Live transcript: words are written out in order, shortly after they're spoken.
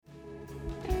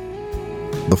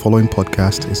The following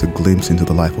podcast is a glimpse into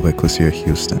the life of Ecclesia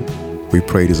Houston. We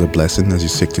pray it is a blessing as you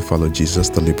seek to follow Jesus,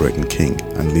 the liberating King,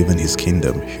 and live in His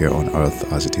kingdom here on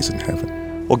earth as it is in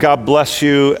heaven. Well, God bless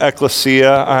you,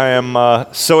 Ecclesia. I am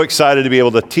so excited to be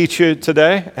able to teach you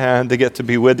today and to get to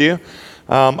be with you.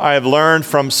 I have learned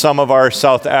from some of our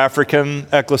South African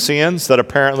Ecclesians that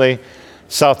apparently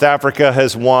South Africa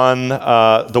has won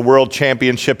the World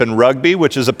Championship in rugby,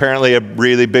 which is apparently a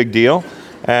really big deal.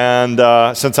 And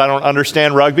since I don't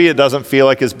understand rugby, it doesn't feel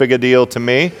like as big a deal to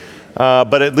me.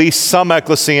 But at least some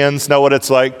Ecclesians know what it's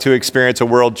like to experience a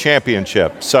world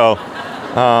championship. So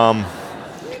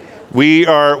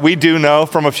we do know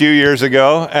from a few years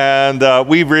ago, and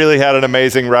we really had an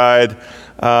amazing ride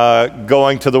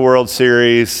going to the World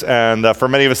Series. And for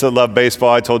many of us that love baseball,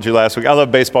 I told you last week, I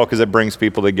love baseball because it brings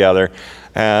people together.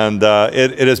 And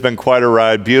it has been quite a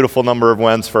ride. Beautiful number of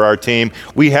wins for our team.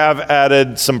 We have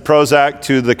added some Prozac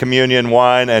to the communion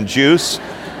wine and juice.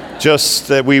 Just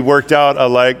that we worked out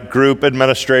a group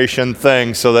administration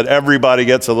thing so that everybody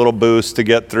gets a little boost to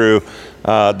get through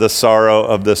the sorrow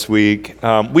of this week.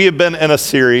 We have been in a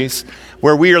series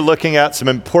where we are looking at some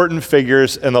important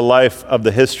figures in the life of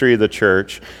the history of the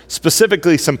church,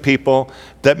 specifically some people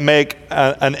that make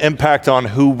an impact on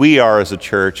who we are as a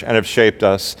church and have shaped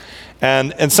us.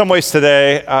 And in some ways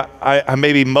today, I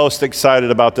may be most excited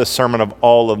about this sermon of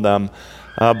all of them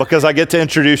because I get to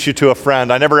introduce you to a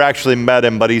friend. I never actually met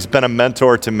him, but he's been a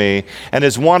mentor to me and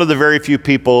is one of the very few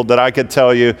people that I could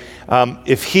tell you,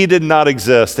 if he did not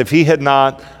exist, if he had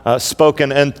not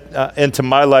spoken into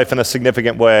my life in a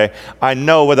significant way, I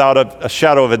know without a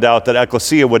shadow of a doubt that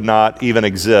Ecclesia would not even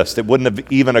exist. It wouldn't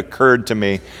have even occurred to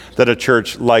me that a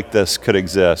church like this could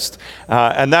exist.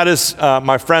 And that is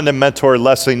my friend and mentor,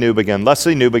 Leslie Newbigin.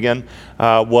 Leslie Newbigin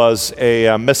was a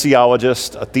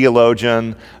missiologist, a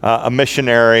theologian, a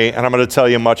missionary, and I'm going to tell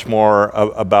you much more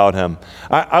about him.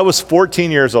 I was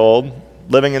 14 years old,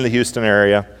 living in the Houston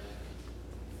area.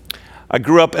 I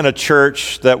grew up in a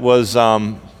church that was, how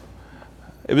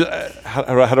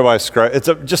do I describe it?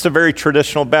 It's just a very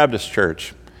traditional Baptist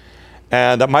church.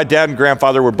 And my dad and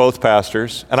grandfather were both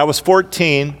pastors. And I was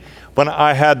 14 when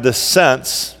I had this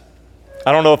sense,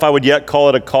 I don't know if I would yet call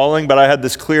it a calling, but I had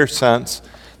this clear sense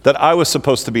that I was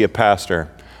supposed to be a pastor.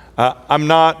 I'm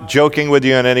not joking with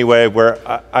you in any way, where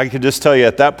I could just tell you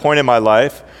at that point in my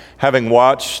life, having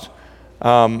watched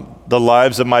the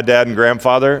lives of my dad and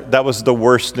grandfather, that was the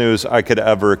worst news I could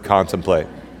ever contemplate.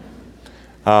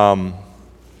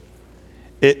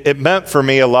 It meant for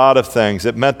me a lot of things.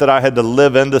 It meant that I had to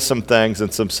live into some things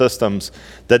and some systems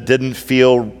that didn't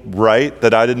feel right,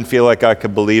 that I didn't feel like I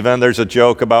could believe in. There's a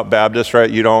joke about Baptists, right?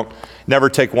 You never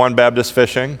take one Baptist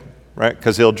fishing, right?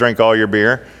 Because he'll drink all your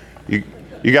beer.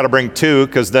 You got to bring two,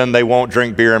 because then they won't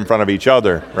drink beer in front of each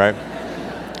other, right?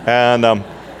 And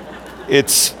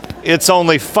it's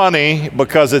only funny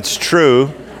because it's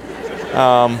true.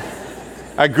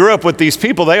 I grew up with these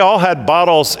people. They all had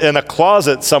bottles in a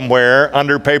closet somewhere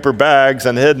under paper bags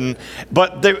and hidden.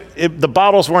 But the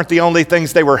bottles weren't the only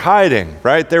things they were hiding,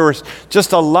 right? There was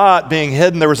just a lot being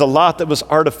hidden. There was a lot that was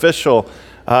artificial,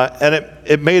 and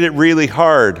it made it really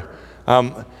hard.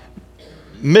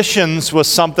 Missions was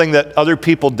something that other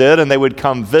people did, and they would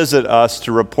come visit us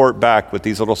to report back with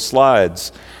these little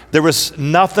slides. There was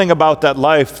nothing about that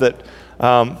life that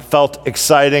felt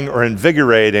exciting or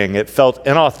invigorating. It felt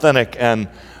inauthentic and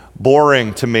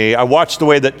boring to me. I watched the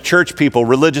way that church people,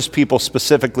 religious people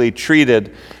specifically,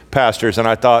 treated pastors, and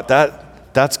I thought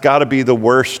that's got to be the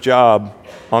worst job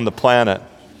on the planet.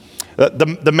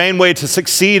 The main way to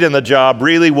succeed in the job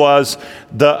really was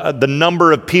the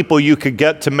number of people you could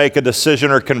get to make a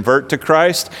decision or convert to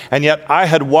Christ. And yet I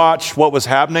had watched what was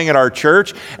happening at our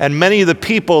church, and many of the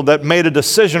people that made a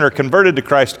decision or converted to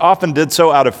Christ often did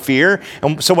so out of fear.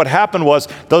 And so what happened was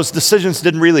those decisions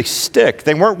didn't really stick.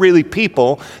 They weren't really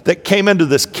people that came into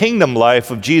this kingdom life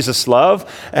of Jesus'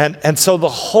 love. And so the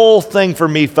whole thing for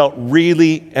me felt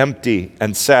really empty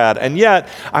and sad. And yet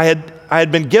I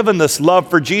had been given this love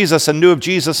for Jesus and knew of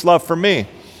Jesus' love for me.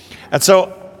 And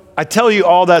so I tell you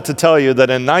all that to tell you that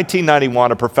in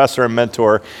 1991, a professor and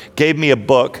mentor gave me a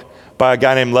book by a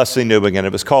guy named Leslie Newbigin.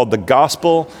 It was called The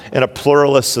Gospel in a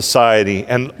Pluralist Society.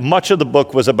 And much of the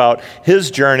book was about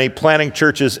his journey planting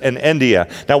churches in India.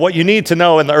 Now, what you need to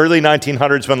know, in the early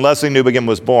 1900s when Leslie Newbigin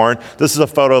was born, this is a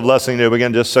photo of Leslie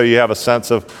Newbigin just so you have a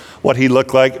sense of what he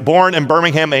looked like. Born in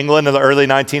Birmingham, England in the early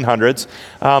 1900s,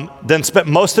 then spent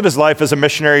most of his life as a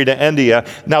missionary to India.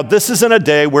 Now, this is in a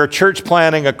day where church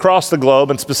planting across the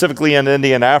globe, and specifically in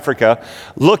India and Africa,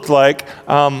 looked like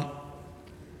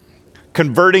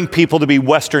converting people to be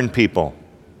Western people.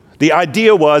 The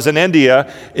idea was in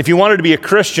India, if you wanted to be a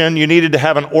Christian, you needed to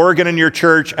have an organ in your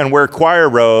church and wear choir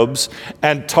robes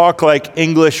and talk like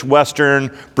English,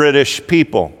 Western, British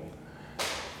people.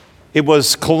 It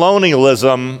was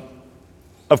colonialism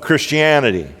of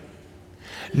Christianity.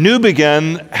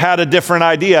 Newbigin had a different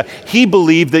idea. He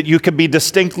believed that you could be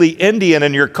distinctly Indian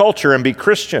in your culture and be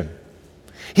Christian.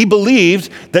 He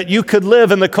believed that you could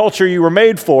live in the culture you were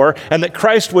made for and that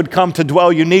Christ would come to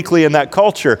dwell uniquely in that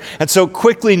culture. And so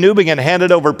quickly Newbigin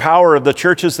handed over power of the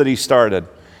churches that he started.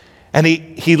 And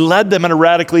he led them in a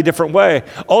radically different way.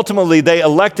 Ultimately, they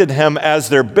elected him as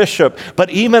their bishop. But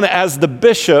even as the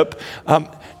bishop,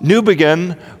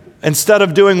 Newbigin, instead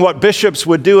of doing what bishops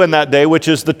would do in that day, which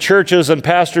is the churches and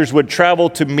pastors would travel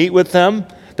to meet with them,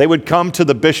 they would come to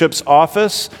the bishop's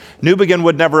office. Newbigin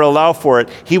would never allow for it.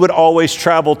 He would always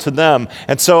travel to them.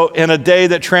 And so in a day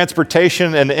that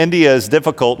transportation in India is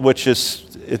difficult, which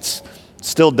it's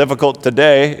still difficult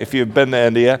today if you've been to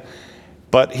India,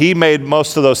 but he made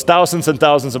most of those thousands and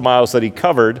thousands of miles that he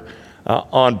covered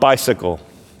on bicycle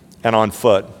and on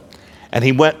foot. And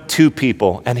he went to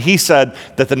people. And he said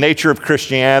that the nature of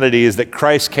Christianity is that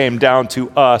Christ came down to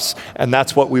us, and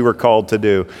that's what we were called to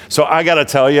do. So I got to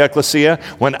tell you, Ecclesia,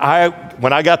 when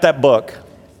I got that book,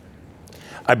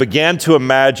 I began to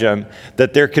imagine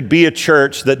that there could be a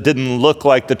church that didn't look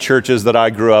like the churches that I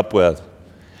grew up with.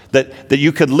 That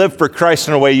you could live for Christ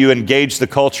in a way you engage the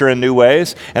culture in new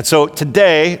ways. And so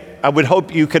today, I would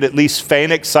hope you could at least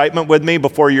feign excitement with me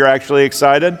before you're actually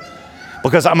excited,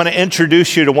 because I'm going to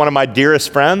introduce you to one of my dearest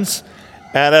friends.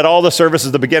 And at all the services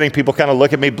at the beginning, people kind of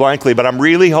look at me blankly, but I'm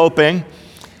really hoping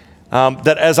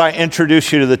that as I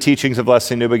introduce you to the teachings of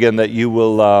Leslie Newbigin, that you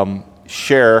will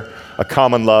share a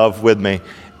common love with me.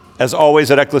 As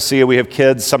always at Ecclesia, we have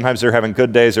kids. Sometimes they're having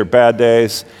good days or bad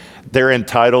days. They're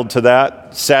entitled to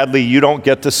that. Sadly, you don't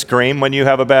get to scream when you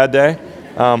have a bad day.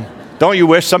 Don't you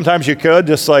wish sometimes you could?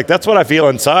 Just like, that's what I feel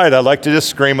inside. I like to just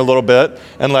scream a little bit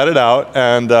and let it out.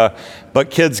 But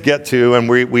kids get to, and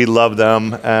we love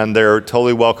them, and they're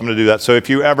totally welcome to do that. So if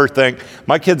you ever think,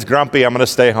 my kid's grumpy, I'm going to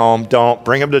stay home, don't.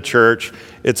 Bring him to church.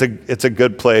 It's a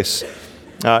good place.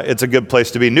 It's a good place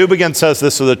to be. Newbigin says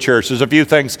this to the church. There's a few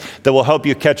things that will help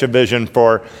you catch a vision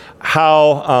for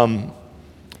how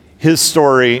his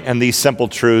story and these simple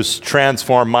truths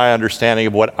transform my understanding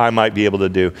of what I might be able to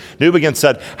do. Newbigin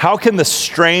said, how can the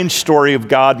strange story of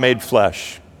God made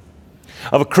flesh,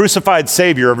 of a crucified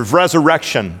Savior, of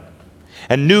resurrection,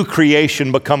 and new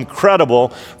creation become credible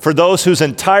for those whose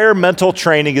entire mental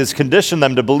training has conditioned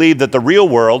them to believe that the real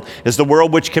world is the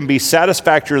world which can be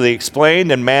satisfactorily explained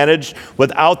and managed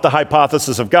without the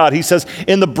hypothesis of God? He says,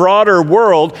 in the broader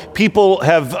world, people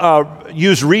have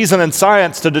used reason and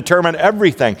science to determine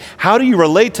everything. How do you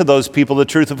relate to those people the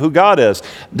truth of who God is?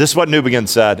 This is what Newbigin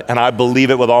said, and I believe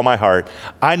it with all my heart.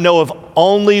 I know of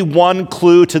only one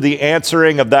clue to the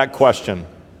answering of that question.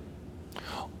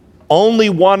 Only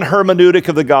one hermeneutic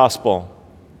of the gospel,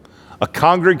 a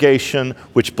congregation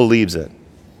which believes it.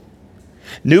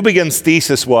 Newbigin's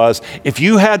thesis was, if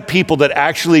you had people that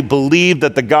actually believed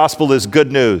that the gospel is good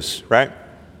news, right?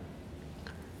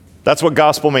 That's what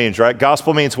gospel means, right?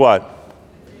 Gospel means what?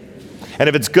 And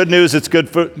if it's good news, it's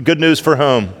good news for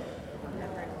whom?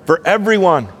 For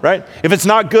everyone, right? If it's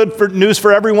not news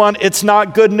for everyone, it's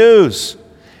not good news.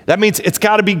 That means it's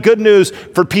got to be good news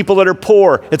for people that are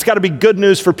poor. It's got to be good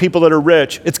news for people that are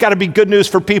rich. It's got to be good news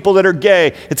for people that are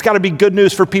gay. It's got to be good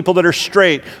news for people that are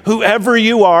straight. Whoever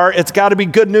you are, it's got to be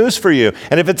good news for you.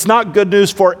 And if it's not good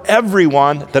news for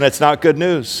everyone, then it's not good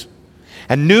news.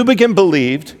 And Newbigin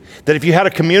believed that if you had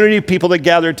a community of people that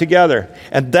gathered together,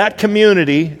 and that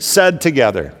community said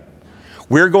together,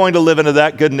 we're going to live into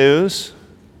that good news,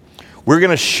 we're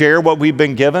going to share what we've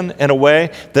been given in a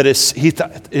way that he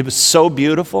thought it was so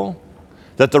beautiful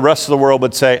that the rest of the world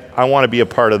would say, I want to be a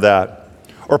part of that.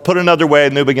 Or put another way,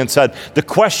 Newbigin said, the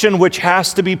question which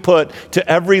has to be put to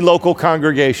every local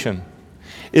congregation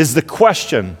is the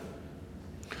question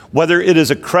whether it is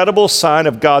a credible sign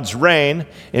of God's reign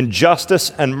in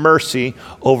justice and mercy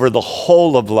over the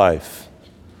whole of life.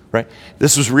 Right?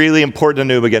 This was really important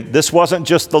to Newbigin. This wasn't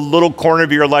just the little corner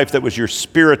of your life that was your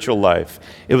spiritual life.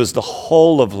 It was the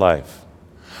whole of life.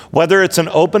 Whether it's an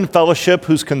open fellowship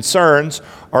whose concerns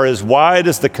are as wide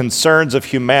as the concerns of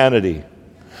humanity.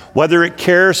 Whether it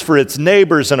cares for its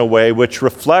neighbors in a way which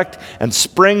reflect and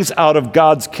springs out of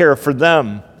God's care for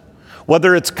them.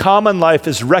 Whether its common life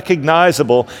is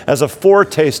recognizable as a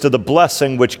foretaste of the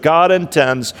blessing which God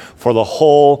intends for the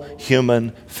whole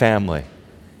human family.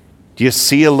 Do you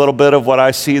see a little bit of what I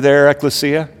see there,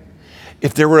 Ecclesia?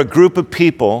 If there were a group of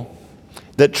people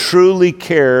that truly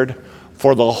cared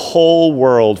for the whole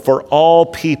world, for all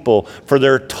people, for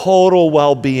their total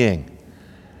well-being.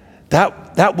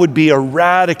 That would be a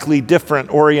radically different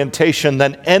orientation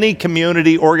than any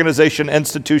community, organization,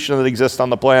 institution that exists on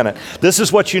the planet. This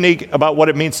is what's unique about what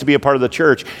it means to be a part of the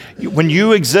church. When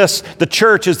you exist, the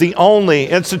church is the only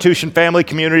institution, family,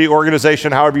 community,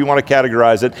 organization, however you want to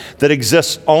categorize it, that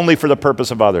exists only for the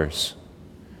purpose of others.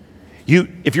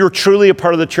 If you're truly a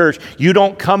part of the church, you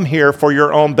don't come here for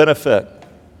your own benefit.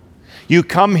 You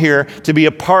come here to be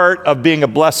a part of being a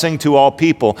blessing to all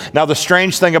people. Now, the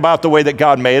strange thing about the way that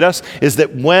God made us is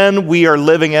that when we are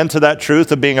living into that truth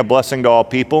of being a blessing to all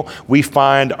people, we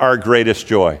find our greatest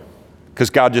joy because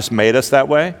God just made us that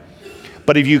way.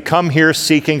 But if you come here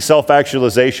seeking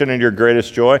self-actualization and your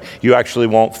greatest joy, you actually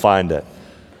won't find it.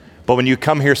 But when you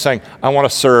come here saying, I want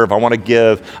to serve, I want to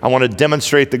give, I want to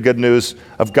demonstrate the good news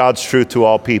of God's truth to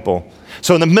all people.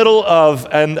 So in the middle of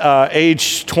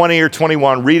age 20 or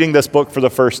 21, reading this book for the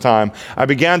first time, I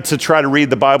began to try to read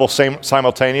the Bible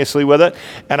simultaneously with it.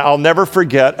 And I'll never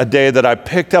forget a day that I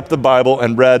picked up the Bible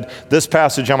and read this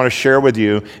passage I'm going to share with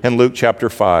you in Luke chapter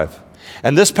 5.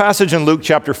 And this passage in Luke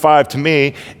chapter 5, to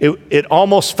me, it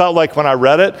almost felt like when I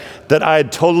read it that I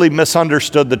had totally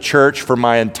misunderstood the church for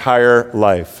my entire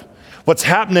life. What's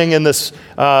happening in this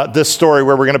story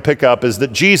where we're going to pick up is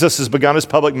that Jesus has begun his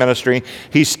public ministry.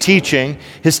 He's teaching.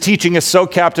 His teaching is so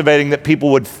captivating that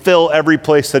people would fill every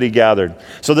place that he gathered.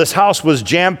 So this house was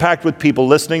jam-packed with people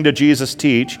listening to Jesus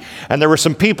teach. And there were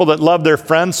some people that loved their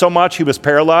friend so much he was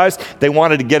paralyzed, they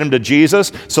wanted to get him to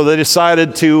Jesus. So they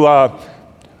decided to,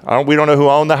 we don't know who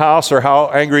owned the house or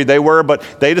how angry they were, but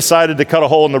they decided to cut a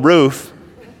hole in the roof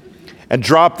and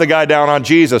drop the guy down on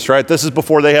Jesus, right? This is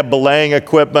before they had belaying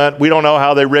equipment. We don't know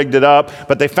how they rigged it up,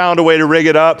 but they found a way to rig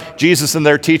it up. Jesus in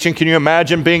their teaching. Can you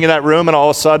imagine being in that room and all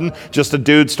of a sudden just a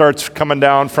dude starts coming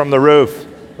down from the roof,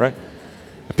 right?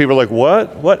 And people are like,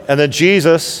 what? And then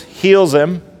Jesus heals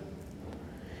him,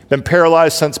 been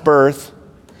paralyzed since birth.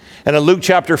 And in Luke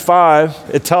chapter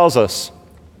 5, it tells us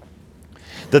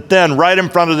that then right in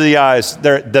front of the eyes,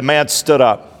 the man stood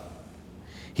up.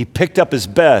 He picked up his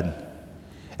bed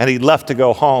and he left to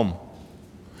go home,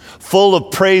 full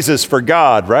of praises for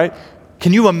God, right?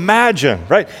 Can you imagine,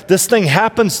 right? This thing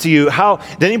happens to you.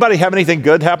 Did anybody have anything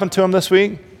good happen to him this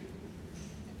week?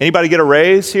 Anybody get a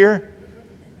raise here?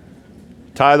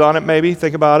 Tithe on it maybe,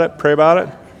 think about it, pray about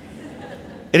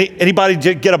it. Anybody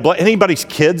anybody's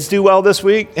kids do well this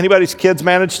week? Anybody's kids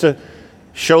manage to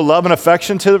show love and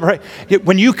affection to them, right?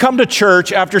 When you come to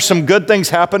church after some good things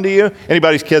happen to you,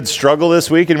 anybody's kids struggle this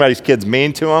week? Anybody's kids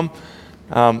mean to them?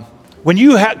 When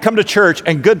you come to church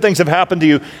and good things have happened to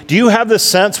you, do you have this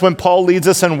sense when Paul leads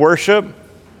us in worship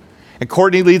and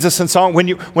Courtney leads us in song?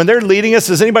 When they're leading us,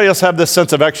 does anybody else have this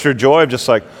sense of extra joy of just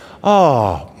like,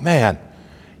 oh man,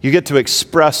 you get to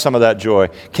express some of that joy?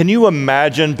 Can you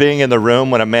imagine being in the room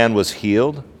when a man was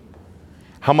healed?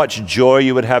 How much joy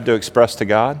you would have to express to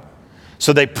God?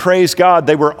 So they praised God.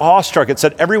 They were awestruck. It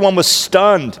said everyone was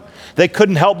stunned. They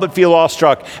couldn't help but feel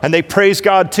awestruck. And they praised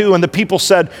God too. And the people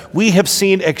said, we have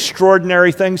seen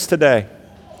extraordinary things today.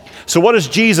 So what does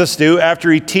Jesus do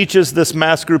after he teaches this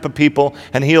mass group of people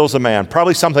and heals a man?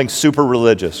 Probably something super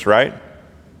religious, right?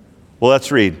 Well,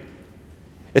 let's read.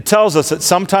 It tells us that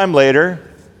sometime later,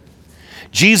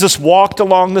 Jesus walked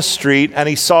along the street and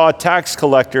he saw a tax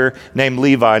collector named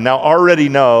Levi. Now, already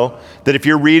know that if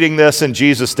you're reading this in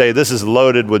Jesus' day, this is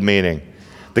loaded with meaning.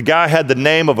 The guy had the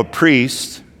name of a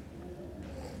priest,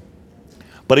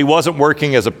 but he wasn't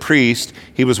working as a priest.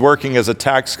 He was working as a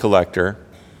tax collector.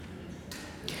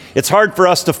 It's hard for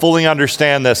us to fully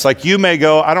understand this. Like you may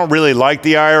go, I don't really like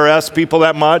the IRS people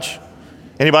that much.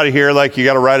 Anybody here, like you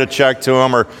got to write a check to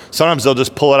them, or sometimes they'll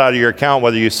just pull it out of your account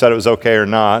whether you said it was okay or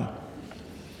not.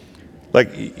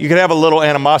 Like you can have a little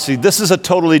animosity. This is a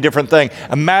totally different thing.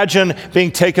 Imagine being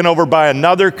taken over by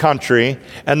another country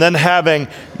and then having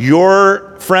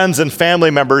your friends and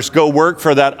family members go work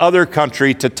for that other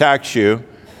country to tax you,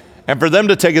 and for them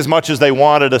to take as much as they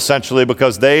wanted essentially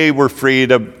because they were free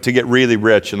to get really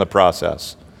rich in the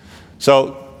process.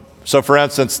 So for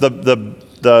instance,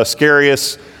 the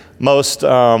scariest, most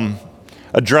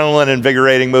adrenaline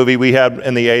invigorating movie we had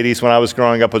in the 80s when I was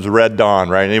growing up was Red Dawn,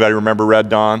 right? Anybody remember Red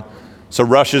Dawn? So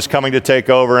Russia's coming to take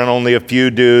over and only a few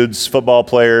dudes, football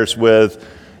players with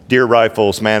deer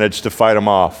rifles managed to fight them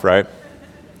off, right?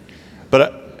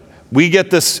 But we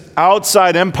get this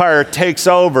outside empire takes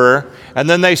over and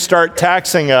then they start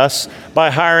taxing us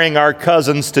by hiring our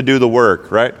cousins to do the work,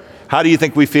 right? How do you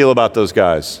think we feel about those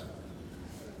guys?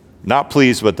 Not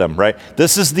pleased with them, right?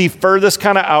 This is the furthest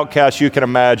kind of outcast you can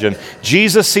imagine.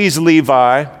 Jesus sees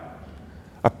Levi,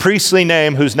 a priestly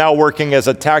name who's now working as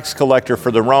a tax collector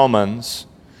for the Romans.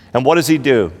 And what does he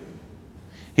do?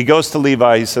 He goes to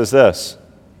Levi, he says this,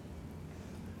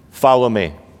 "Follow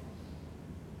me.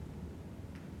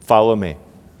 Follow me."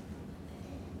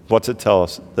 What's it tell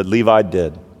us? That Levi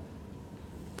did.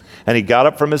 And he got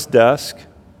up from his desk,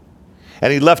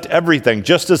 and he left everything,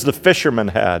 just as the fisherman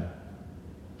had.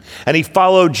 And he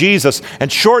followed Jesus.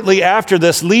 And shortly after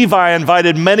this, Levi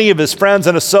invited many of his friends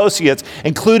and associates,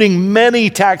 including many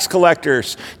tax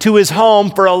collectors, to his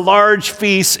home for a large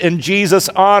feast in Jesus'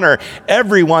 honor.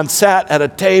 Everyone sat at a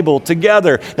table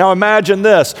together. Now imagine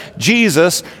this.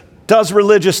 Jesus does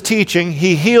religious teaching,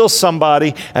 he heals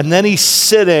somebody, and then he's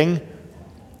sitting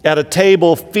at a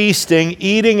table feasting,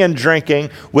 eating and drinking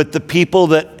with the people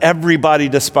that everybody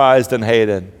despised and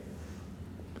hated.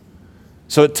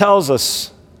 So it tells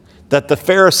us that the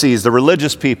Pharisees, the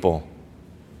religious people,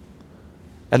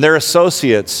 and their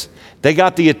associates, they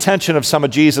got the attention of some of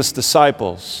Jesus'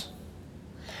 disciples.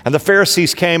 And the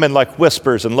Pharisees came in like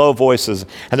whispers and low voices,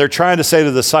 and they're trying to say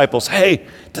to the disciples, "Hey,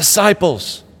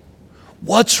 disciples,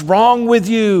 what's wrong with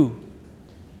you?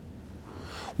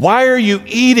 Why are you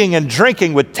eating and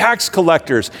drinking with tax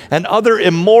collectors and other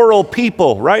immoral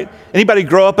people?" Right? Anybody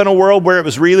grow up in a world where it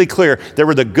was really clear there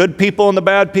were the good people and the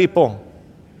bad people?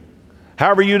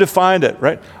 However you defined it,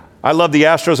 right? I love the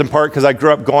Astros in part because I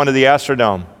grew up going to the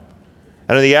Astrodome.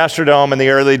 And in the Astrodome in the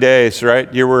early days, right,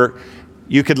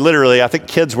 you could literally, I think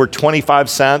kids were 25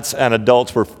 cents and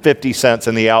adults were 50 cents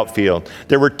in the outfield.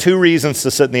 There were two reasons to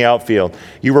sit in the outfield.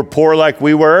 You were poor like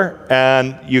we were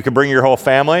and you could bring your whole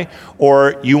family,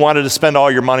 or you wanted to spend all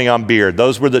your money on beer.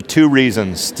 Those were the two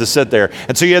reasons to sit there.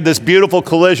 And so you had this beautiful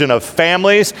collision of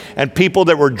families and people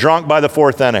that were drunk by the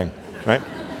fourth inning, right?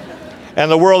 And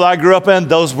the world I grew up in,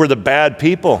 those were the bad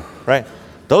people, right?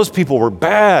 Those people were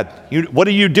bad. What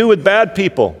do you do with bad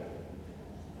people?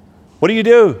 What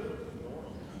do?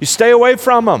 You stay away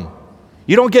from them.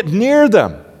 You don't get near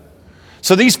them.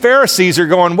 So these Pharisees are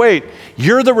going, "Wait,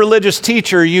 you're the religious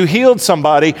teacher. You healed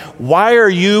somebody. Why are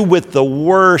you with the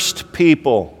worst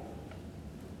people?"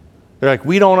 They're like,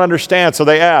 "We don't understand." So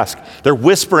they ask. They're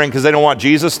whispering because they don't want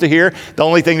Jesus to hear. The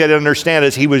only thing they didn't understand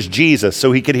is he was Jesus,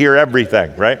 so he could hear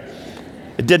everything, right?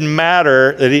 It didn't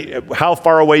matter that how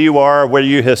far away you are, where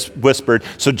you whispered.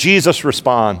 So Jesus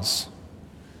responds.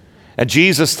 And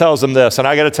Jesus tells them this. And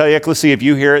I got to tell you, Ecclesia, if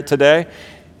you hear it today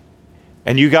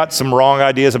and you got some wrong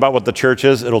ideas about what the church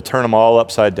is, it'll turn them all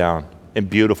upside down in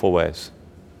beautiful ways.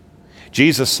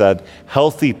 Jesus said,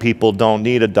 "Healthy people don't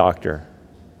need a doctor,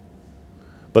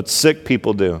 but sick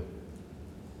people do.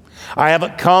 I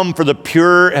haven't come for the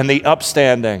pure and the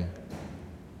upstanding."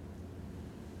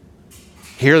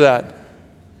 Hear that?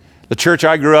 The church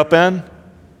I grew up in,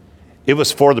 it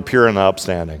was for the pure and the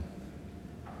upstanding.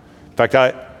 In fact,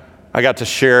 I got to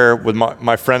share with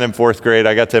my friend in fourth grade.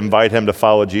 I got to invite him to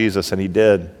follow Jesus, and he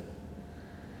did.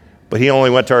 But he only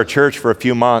went to our church for a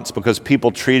few months because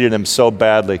people treated him so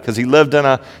badly, because he lived in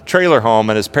a trailer home,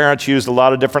 and his parents used a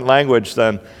lot of different language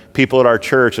than people at our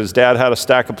church. His dad had a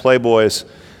stack of Playboys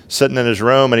sitting in his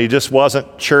room, and he just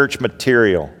wasn't church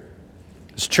material.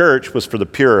 His church was for the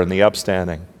pure and the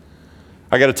upstanding.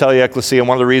 I got to tell you, Ecclesia,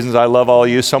 one of the reasons I love all of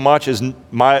you so much is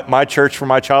my church from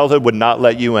my childhood would not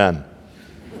let you in.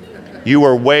 You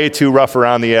were way too rough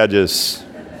around the edges.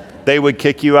 They would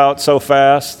kick you out so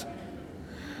fast.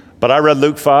 But I read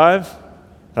Luke 5,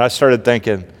 and I started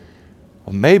thinking,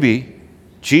 well, maybe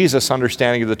Jesus'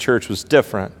 understanding of the church was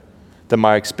different than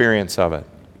my experience of it.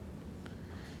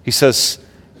 He says,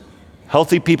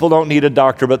 "Healthy people don't need a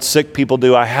doctor, but sick people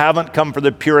do. I haven't come for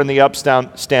the pure and the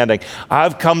upstanding.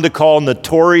 I've come to call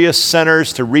notorious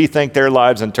sinners to rethink their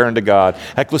lives and turn to God."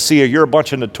 Ecclesia, you're a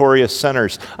bunch of notorious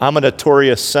sinners. I'm a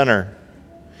notorious sinner.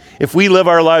 If we live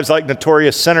our lives like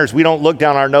notorious sinners, we don't look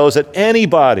down our nose at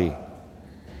anybody.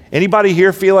 Anybody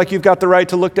here feel like you've got the right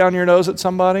to look down your nose at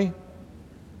somebody?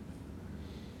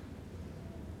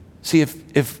 See,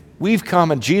 if we've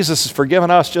come and Jesus has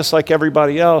forgiven us just like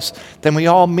everybody else, then we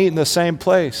all meet in the same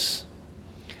place.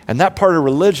 And that part of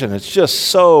religion, it's just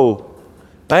so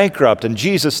bankrupt, and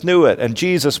Jesus knew it, and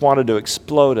Jesus wanted to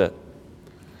explode it.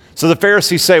 So the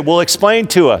Pharisees say, "Well, explain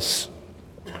to us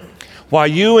why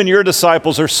you and your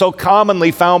disciples are so commonly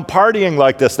found partying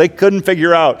like this." They couldn't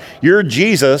figure out, you're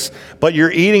Jesus, but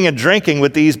you're eating and drinking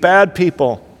with these bad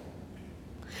people.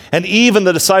 And even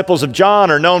the disciples of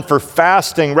John are known for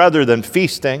fasting rather than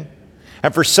feasting,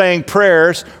 and for saying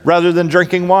prayers rather than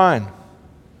drinking wine.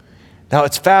 Now,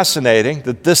 it's fascinating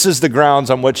that this is the grounds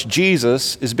on which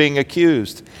Jesus is being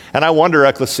accused. And I wonder,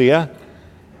 Ecclesia,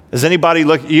 does anybody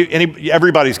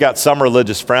everybody's got some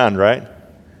religious friend, right?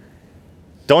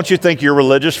 Don't you think your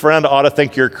religious friend ought to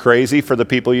think you're crazy for the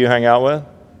people you hang out with?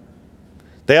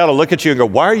 They ought to look at you and go,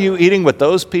 why are you eating with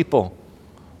those people?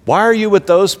 Why are you with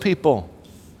those people?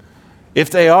 If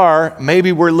they are,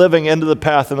 maybe we're living into the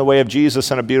path and the way of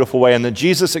Jesus in a beautiful way. And then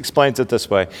Jesus explains it this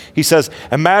way. He says,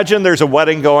 imagine there's a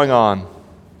wedding going on.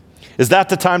 Is that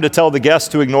the time to tell the guests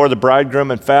to ignore the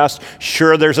bridegroom and fast?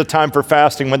 Sure, there's a time for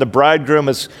fasting when the bridegroom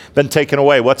has been taken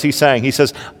away. What's he saying? He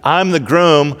says, I'm the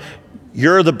groom,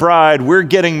 you're the bride, we're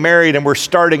getting married and we're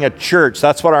starting a church.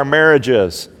 That's what our marriage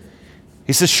is.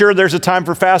 He says, sure, there's a time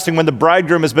for fasting when the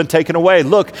bridegroom has been taken away.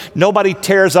 Look, nobody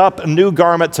tears up a new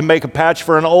garment to make a patch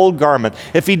for an old garment.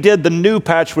 If he did, the new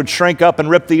patch would shrink up and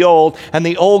rip the old, and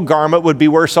the old garment would be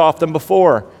worse off than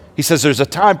before. He says there's a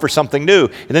time for something new.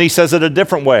 And then he says it a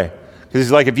different way. Because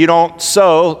he's like, if you don't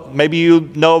sow, maybe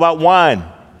you know about wine.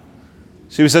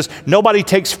 So he says, nobody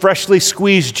takes freshly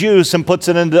squeezed juice and puts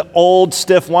it into old,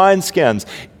 stiff wineskins.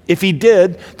 If he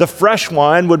did, the fresh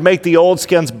wine would make the old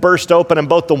skins burst open, and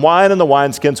both the wine and the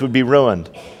wineskins would be ruined.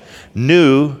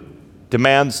 New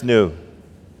demands new.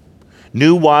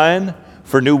 New wine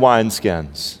for new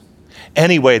wineskins.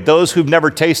 Anyway, those who've never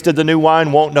tasted the new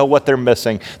wine won't know what they're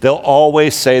missing. They'll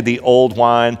always say the old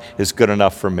wine is good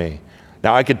enough for me.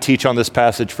 Now, I could teach on this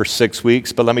passage for 6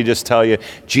 weeks, but let me just tell you,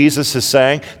 Jesus is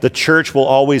saying the church will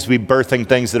always be birthing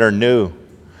things that are new.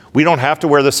 We don't have to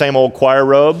wear the same old choir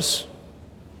robes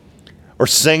or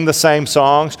sing the same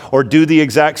songs or do the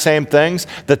exact same things,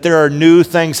 that there are new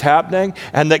things happening,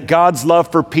 and that God's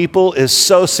love for people is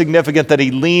so significant that he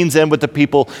leans in with the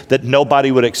people that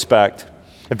nobody would expect.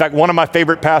 In fact, one of my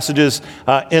favorite passages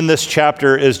in this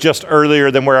chapter is just earlier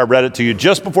than where I read it to you.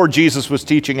 Just before Jesus was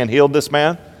teaching and healed this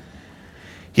man,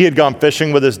 he had gone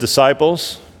fishing with his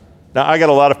disciples. Now, I got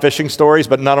a lot of fishing stories,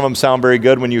 but none of them sound very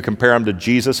good when you compare them to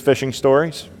Jesus' fishing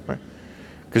stories, right?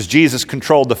 Because Jesus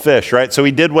controlled the fish, right? So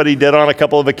he did what he did on a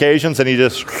couple of occasions, and he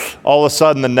just, all of a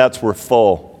sudden, the nets were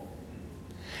full.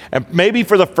 And maybe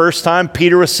for the first time,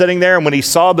 Peter was sitting there, and when he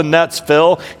saw the nets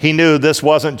fill, he knew this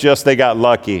wasn't just they got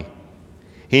lucky.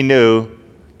 He knew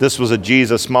this was a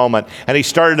Jesus moment. And he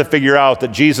started to figure out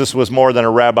that Jesus was more than a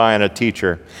rabbi and a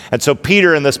teacher. And so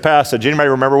Peter in this passage, anybody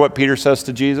remember what Peter says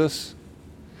to Jesus?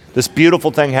 This beautiful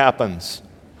thing happens.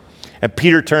 And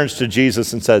Peter turns to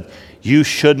Jesus and said, you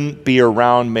shouldn't be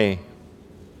around me.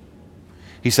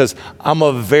 He says, I'm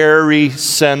a very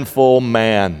sinful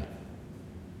man.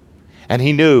 And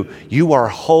he knew, you are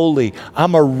holy.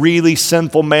 I'm a really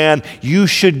sinful man. You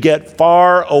should get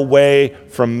far away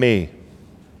from me.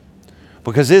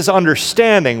 Because his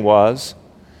understanding was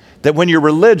that when you're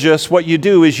religious, what you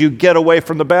do is you get away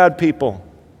from the bad people.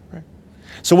 Right?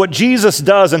 So what Jesus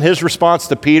does in his response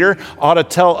to Peter ought to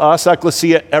tell us,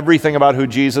 Ecclesia, everything about who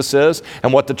Jesus is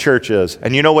and what the church is.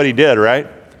 And you know what he did, right?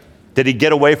 Did he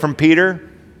get away from Peter?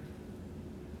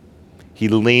 He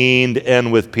leaned in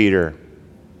with Peter.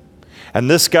 And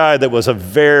this guy that was a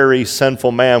very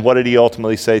sinful man, what did he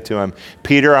ultimately say to him?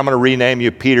 Peter, I'm going to rename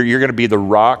you Peter. You're going to be the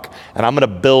rock, and I'm going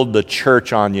to build the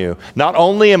church on you. Not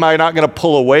only am I not going to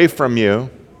pull away from you,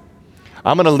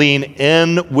 I'm going to lean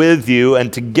in with you,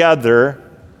 and together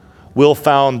we'll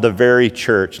found the very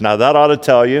church. Now that ought to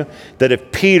tell you that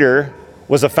if Peter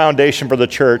was a foundation for the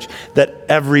church, that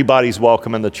everybody's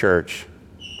welcome in the church,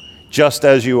 just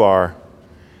as you are.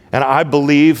 And I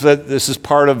believe that this is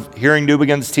part of hearing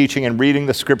Newbigin's teaching and reading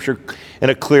the scripture in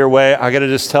a clear way. I got to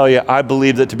just tell you, I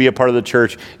believe that to be a part of the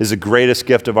church is the greatest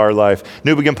gift of our life.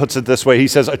 Newbigin puts it this way. He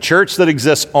says, a church that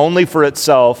exists only for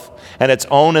itself and its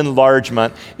own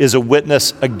enlargement is a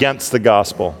witness against the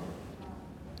gospel.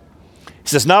 He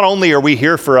says, not only are we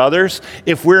here for others,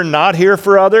 if we're not here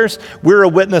for others, we're a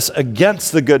witness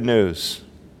against the good news,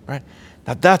 right?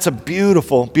 Now, that's a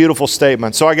beautiful, beautiful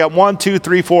statement. So I got 1, 2,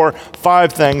 3, 4,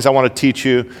 5 things I want to teach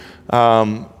you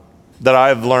that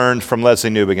I've learned from Leslie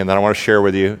Newbigin that I want to share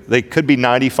with you. They could be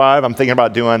 95. I'm thinking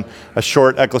about doing a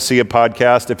short Ecclesia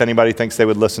podcast, if anybody thinks they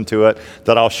would listen to it,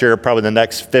 that I'll share probably the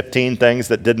next 15 things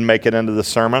that didn't make it into the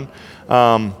sermon.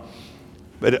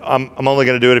 But I'm only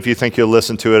going to do it if you think you'll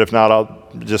listen to it. If not, I'll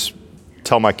just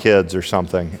tell my kids or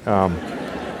something.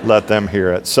 Let them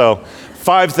hear it. So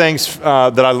 5 things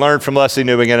that I learned from Leslie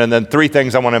Newbigin, and then 3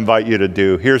 things I want to invite you to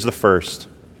do. Here's the first.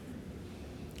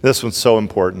 This one's so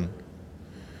important.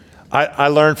 I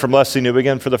learned from Leslie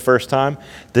Newbigin for the first time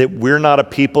that we're not a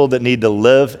people that need to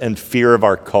live in fear of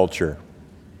our culture.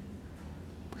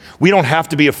 We don't have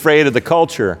to be afraid of the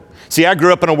culture. See, I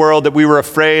grew up in a world that we were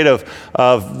afraid of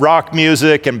rock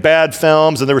music and bad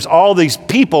films, and there was all these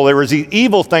people, there was these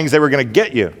evil things that were going to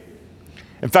get you.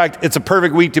 In fact, it's a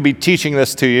perfect week to be teaching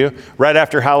this to you right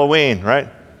after Halloween, right?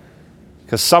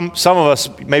 Because some of us,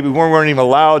 maybe we weren't even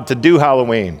allowed to do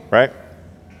Halloween, right?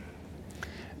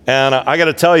 And I got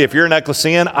to tell you, if you're an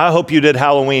Ecclesian, I hope you did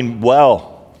Halloween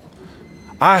well.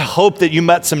 I hope that you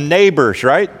met some neighbors,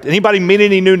 right? Anybody meet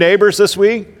any new neighbors this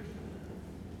week?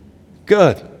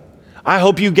 Good. I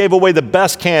hope you gave away the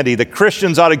best candy. The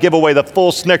Christians ought to give away the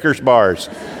full Snickers bars.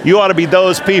 You ought to be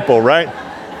those people, right?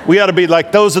 We ought to be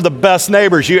like, those are the best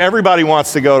neighbors. Everybody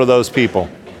wants to go to those people,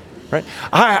 right?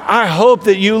 I hope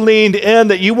that you leaned in,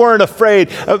 that you weren't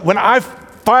afraid. When I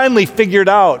finally figured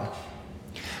out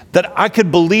that I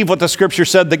could believe what the scripture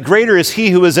said, that greater is he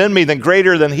who is in me than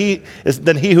he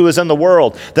who is in the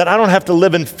world, that I don't have to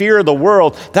live in fear of the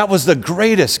world, that was the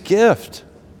greatest gift.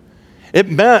 It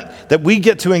meant that we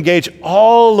get to engage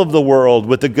all of the world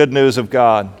with the good news of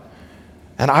God.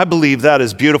 And I believe that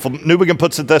is beautiful. Newbigin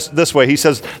puts it this way. He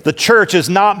says, the church is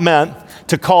not meant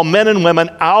to call men and women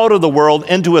out of the world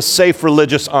into a safe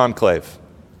religious enclave.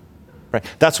 Right?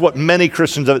 That's what many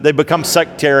Christians do. They become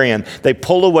sectarian. They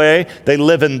pull away. They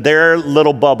live in their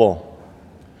little bubble.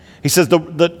 He says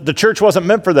the church wasn't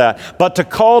meant for that, but to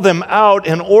call them out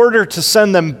in order to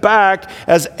send them back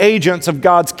as agents of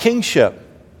God's kingship.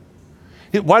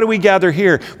 Why do we gather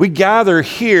here? We gather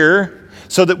here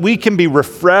so that we can be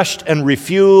refreshed and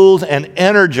refueled and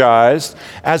energized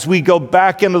as we go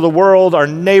back into the world, our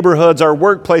neighborhoods, our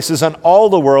workplaces, and all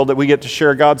the world that we get to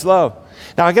share God's love.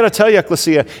 Now, I got to tell you,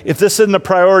 Ecclesia, if this isn't a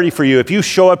priority for you, if you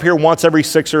show up here once every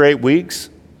 6 or 8 weeks,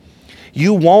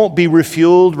 you won't be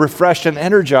refueled, refreshed, and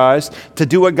energized to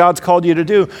do what God's called you to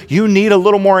do. You need a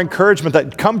little more encouragement.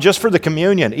 That come just for the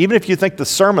communion. Even if you think the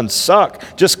sermons suck,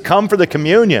 just come for the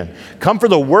communion. Come for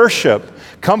the worship.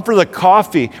 Come for the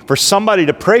coffee, for somebody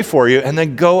to pray for you, and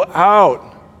then go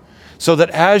out. So that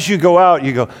as you go out,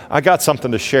 you go, I got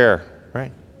something to share,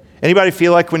 right? Anybody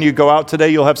feel like when you go out today,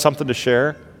 you'll have something to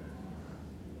share?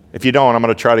 If you don't, I'm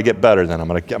going to try to get better then. I'm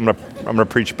going to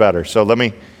preach better. So let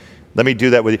me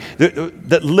do that with you.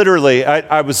 That literally,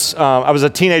 I was a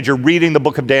teenager reading the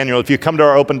book of Daniel. If you come to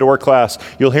our open door class,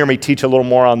 you'll hear me teach a little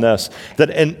more on this.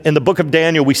 That in the book of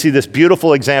Daniel, we see this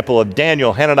beautiful example of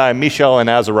Daniel, Hananiah, Mishael, and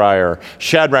Azariah, or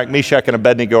Shadrach, Meshach, and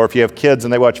Abednego. Or if you have kids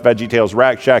and they watch Veggie Tales,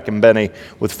 Rack, Shack, and Benny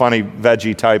with funny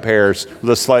veggie type hairs with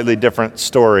a slightly different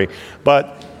story.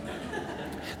 But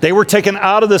they were taken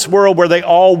out of this world where they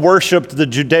all worshiped the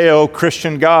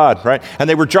Judeo-Christian God, right? And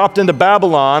they were dropped into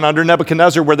Babylon under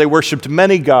Nebuchadnezzar where they worshiped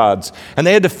many gods. And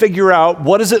they had to figure out,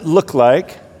 what does it look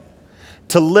like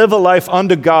to live a life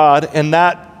unto God in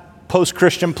that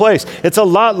post-Christian place? It's a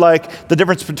lot like the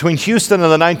difference between Houston in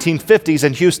the 1950s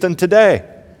and Houston today.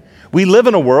 We live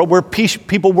in a world where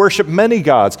people worship many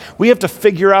gods. We have to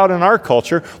figure out in our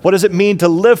culture, what does it mean to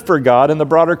live for God in the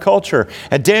broader culture?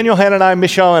 And Daniel, Hananiah,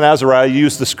 Mishael, and Azariah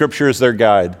use the scripture as their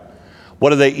guide.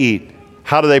 What do they eat?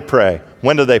 How do they pray?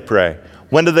 When do they pray?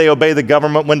 When do they obey the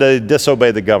government? When do they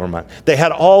disobey the government? They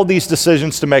had all these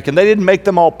decisions to make, and they didn't make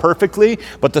them all perfectly,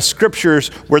 but the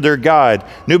scriptures were their guide.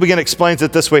 Newbigin explains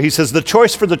it this way. He says, the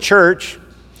choice for the church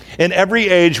in every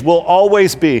age will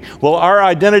always be, will our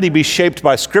identity be shaped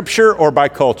by scripture or by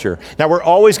culture? Now, we're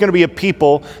always going to be a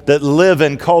people that live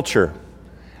in culture.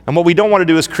 And what we don't want to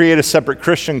do is create a separate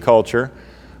Christian culture.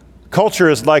 Culture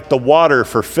is like the water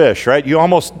for fish, right? You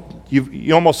almost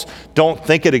don't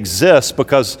think it exists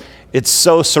because it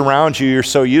so surrounds you, you're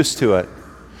so used to it.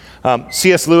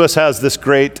 C.S. Lewis has this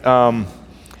great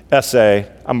essay.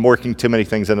 I'm working too many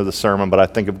things into the sermon, but I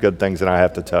think of good things and I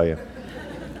have to tell you.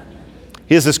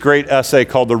 He has this great essay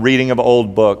called The Reading of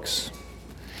Old Books.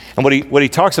 And what he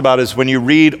talks about is when you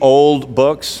read old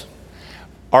books,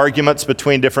 arguments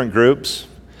between different groups,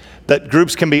 that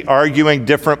groups can be arguing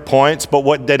different points, but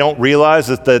what they don't realize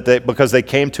is that because they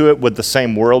came to it with the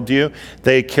same worldview,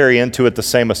 they carry into it the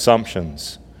same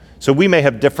assumptions. So we may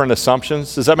have different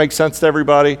assumptions. Does that make sense to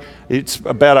everybody? It's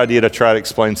a bad idea to try to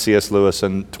explain C.S. Lewis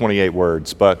in 28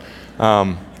 words, but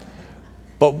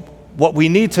what we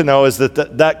need to know is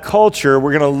that culture,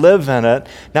 we're going to live in it.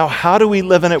 Now, how do we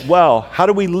live in it well? How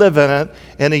do we live in it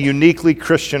in a uniquely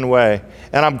Christian way?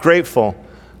 And I'm grateful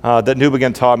that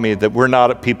Newbigin taught me that we're not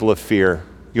a people of fear.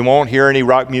 You won't hear any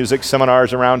rock music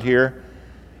seminars around here.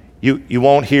 You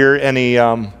won't hear any,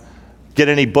 get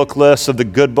any book lists of the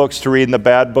good books to read and the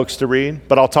bad books to read.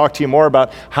 But I'll talk to you more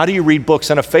about how do you read books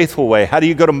in a faithful way? How do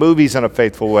you go to movies in a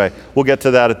faithful way? We'll get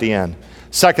to that at the end.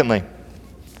 Secondly,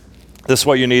 this is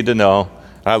what you need to know,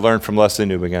 I learned from Leslie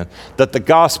Newbigin, that the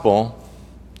gospel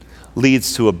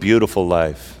leads to a beautiful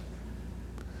life.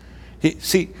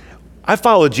 I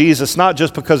follow Jesus not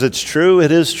just because it's true,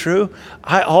 it is true.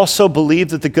 I also believe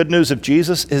that the good news of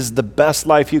Jesus is the best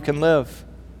life you can live.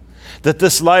 That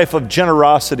this life of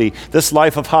generosity, this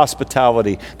life of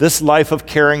hospitality, this life of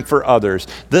caring for others,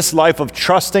 this life of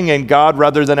trusting in God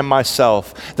rather than in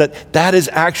myself, that is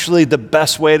actually the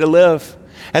best way to live.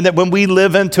 And that when we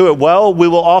live into it well, we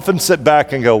will often sit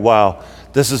back and go, wow,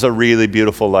 this is a really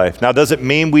beautiful life. Now, does it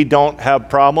mean we don't have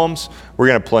problems? We're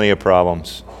going to have plenty of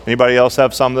problems. Anybody else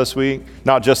have some this week?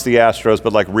 Not just the Astros,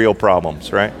 but like real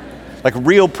problems, right? Like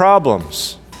real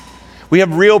problems. We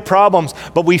have real problems,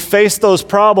 but we face those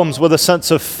problems with a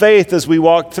sense of faith as we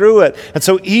walk through it. And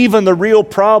so even the real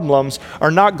problems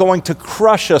are not going to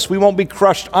crush us. We won't be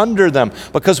crushed under them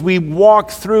because we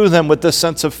walk through them with this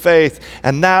sense of faith.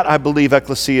 And that, I believe,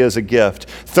 Ecclesia is a gift.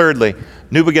 Thirdly,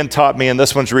 Newbigin taught me, and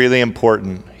this one's really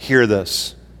important. Hear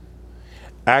this.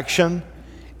 Action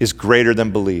is greater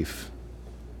than belief.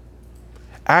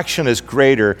 Action is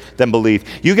greater than belief.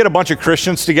 You get a bunch of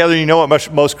Christians together, you know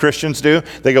what most Christians do?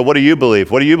 They go, what do you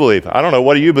believe? What do you believe? I don't know,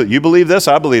 what do you believe? You believe this?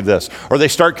 I believe this. Or they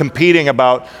start competing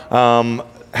about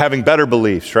having better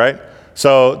beliefs, right?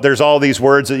 So there's all these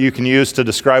words that you can use to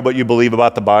describe what you believe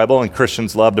about the Bible, and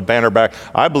Christians love to banter back.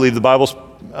 I believe the Bible's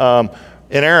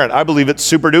inerrant. I believe it's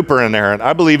super duper inerrant.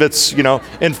 I believe it's,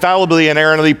 infallibly,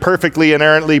 inerrantly, perfectly,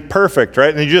 inerrantly perfect,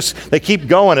 right? And they keep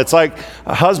going. It's like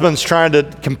husbands trying to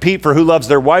compete for who loves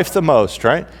their wife the most,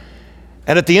 right?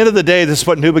 And at the end of the day, this is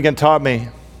what Newbigin taught me.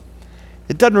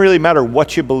 It doesn't really matter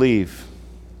what you believe.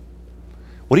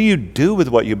 What do you do with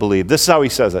what you believe? This is how he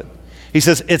says it. He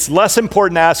says, it's less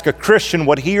important to ask a Christian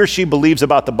what he or she believes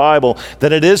about the Bible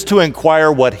than it is to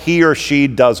inquire what he or she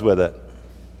does with it.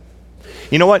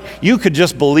 You know what? You could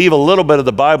just believe a little bit of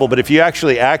the Bible, but if you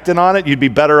actually acted on it, you'd be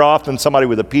better off than somebody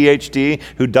with a PhD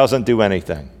who doesn't do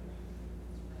anything.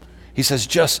 He says,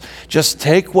 just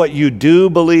take what you do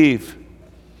believe.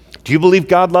 Do you believe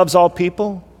God loves all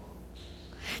people?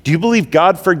 Do you believe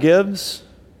God forgives?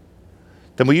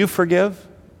 Then will you forgive?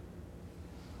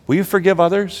 Will you forgive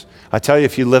others? I tell you,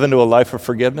 if you live into a life of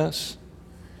forgiveness,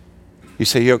 you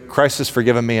say, Christ has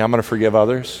forgiven me, I'm going to forgive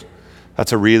others.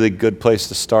 That's a really good place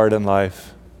to start in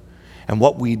life. And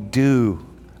what we do,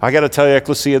 I got to tell you,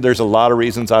 Ecclesia, there's a lot of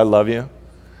reasons I love you,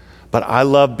 but I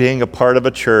love being a part of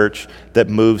a church that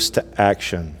moves to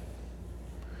action.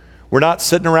 We're not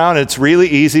sitting around. It's really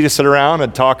easy to sit around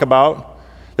and talk about.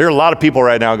 There are a lot of people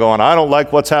right now going, I don't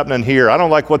like what's happening here. I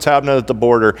don't like what's happening at the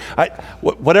border.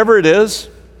 Whatever it is,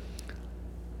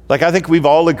 like I think we've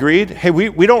all agreed, hey,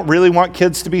 we don't really want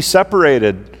kids to be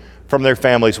separated from their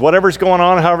families, whatever's going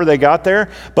on, however they got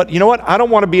there. But you know what? I don't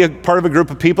want to be a part of a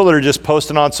group of people that are just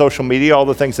posting on social media all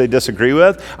the things they disagree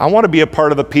with. I want to be a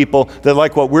part of a people that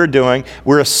like what we're doing.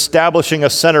 We're establishing a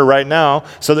center right now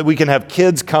so that we can have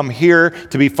kids come here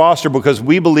to be fostered because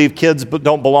we believe kids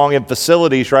don't belong in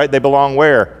facilities, right? They belong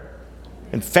where?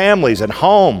 In families and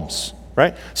homes,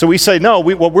 right? So we say, no,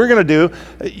 what we're going to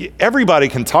do, everybody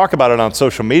can talk about it on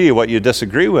social media, what you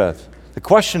disagree with. The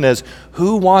question is,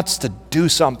 who wants to do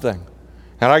something?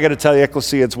 And I got to tell you,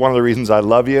 Ecclesia, it's one of the reasons I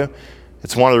love you.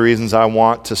 It's one of the reasons I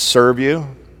want to serve you.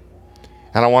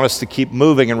 And I want us to keep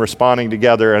moving and responding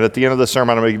together. And at the end of the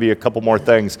sermon, I'm going to give you a couple more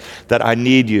things that I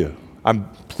need you. I'm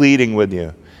pleading with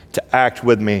you to act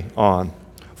with me on.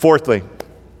 Fourthly,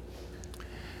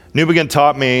 Newbigin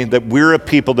taught me that we're a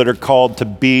people that are called to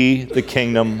be the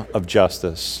kingdom of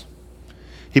justice.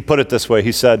 He put it this way.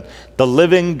 He said, the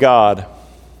living God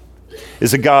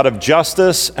is a God of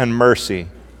justice and mercy,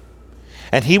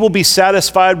 and he will be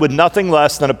satisfied with nothing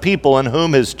less than a people in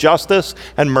whom his justice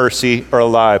and mercy are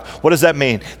alive. What does that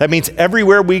mean? That means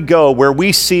everywhere we go, where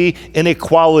we see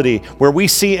inequality, where we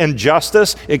see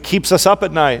injustice, it keeps us up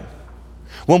at night.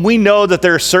 When we know that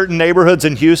there are certain neighborhoods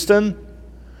in Houston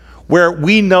where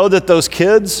we know that those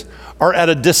kids are at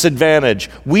a disadvantage.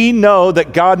 We know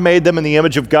that God made them in the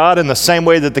image of God in the same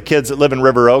way that the kids that live in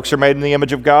River Oaks are made in the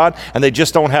image of God, and they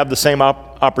just don't have the same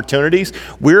opportunities.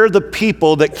 We're the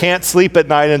people that can't sleep at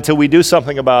night until we do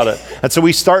something about it. And so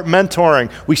we start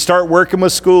mentoring. We start working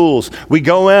with schools. We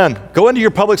go into your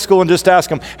public school and just ask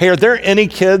them, hey, are there any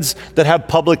kids that have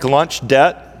public lunch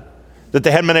debt that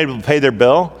they haven't been able to pay their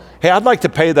bill? Hey, I'd like to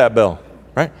pay that bill,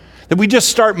 right? That we just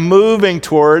start moving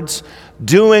towards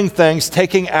doing things,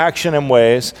 taking action in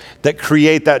ways that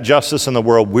create that justice in the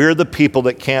world. We're the people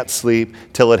that can't sleep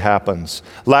till it happens.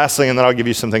 Lastly, and then I'll give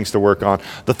you some things to work on.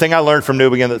 The thing I learned from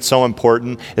Newbigin that's so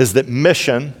important is that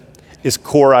mission is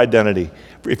core identity.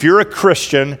 If you're a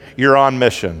Christian, you're on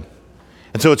mission.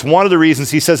 And so it's one of the reasons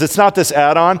he says it's not this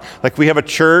add-on, like we have a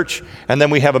church and then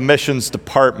we have a missions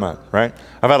department, right?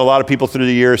 I've had a lot of people through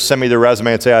the years send me their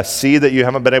resume and say, I see that you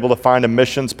haven't been able to find a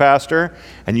missions pastor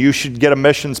and you should get a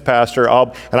missions pastor.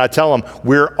 And I tell them,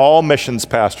 we're all missions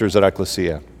pastors at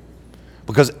Ecclesia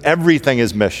because everything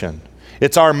is mission.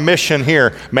 It's our mission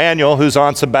here. Manuel, who's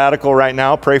on sabbatical right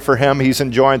now, pray for him. He's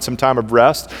enjoying some time of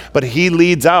rest. But he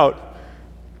leads out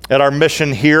at our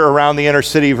mission here around the inner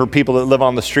city for people that live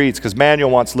on the streets, because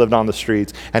Manuel once lived on the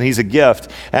streets, and he's a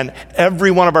gift. And every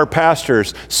one of our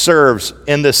pastors serves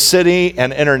in this city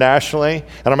and internationally.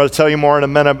 And I'm going to tell you more in a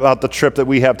minute about the trip that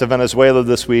we have to Venezuela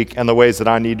this week and the ways that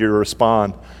I need you to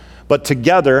respond. But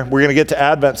together, we're going to get to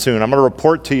Advent soon. I'm going to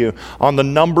report to you on the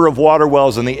number of water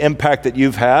wells and the impact that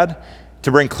you've had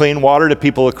to bring clean water to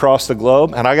people across the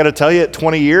globe. And I got to tell you, at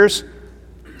 20 years,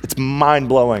 it's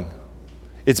mind-blowing.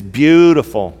 It's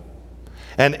beautiful.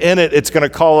 And in it, it's going to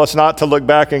call us not to look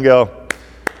back and go,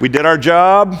 we did our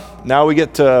job, now we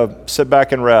get to sit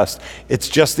back and rest. It's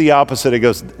just the opposite. It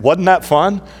goes, wasn't that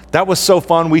fun? That was so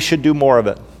fun, we should do more of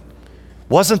it.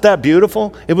 Wasn't that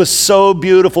beautiful? It was so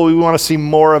beautiful, we want to see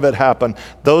more of it happen.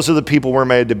 Those are the people we're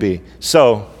made to be.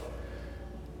 So,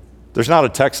 there's not a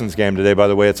Texans game today, by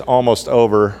the way. It's almost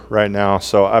over right now.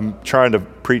 So I'm trying to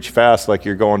preach fast like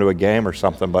you're going to a game or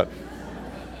something, but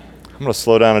I'm going to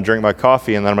slow down and drink my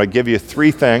coffee, and then I'm going to give you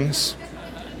 3 things.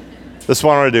 This is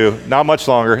what I'm going to do, not much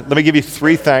longer. Let me give you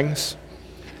 3 things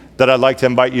that I'd like to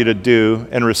invite you to do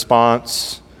in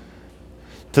response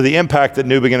to the impact that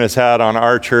Newbigin has had on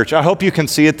our church. I hope you can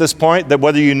see at this point that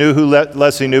whether you knew who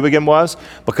Leslie Newbigin was,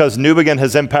 because Newbigin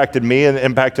has impacted me and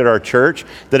impacted our church,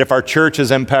 that if our church has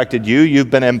impacted you, you've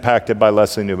been impacted by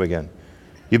Leslie Newbigin.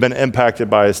 You've been impacted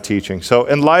by his teaching. So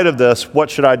in light of this, what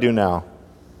should I do now?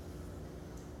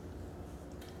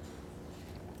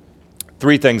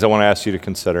 3 things I want to ask you to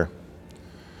consider.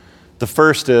 The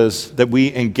first is that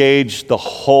we engage the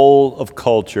whole of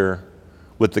culture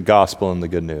with the gospel and the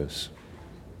good news.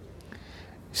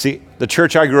 See, the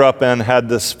church I grew up in had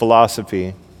this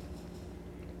philosophy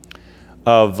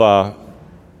of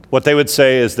what they would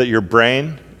say is that your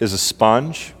brain is a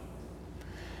sponge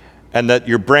and that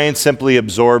your brain simply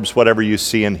absorbs whatever you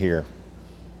see and hear.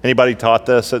 Anybody taught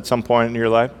this at some point in your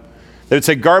life? They would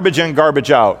say garbage in, garbage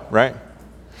out, right?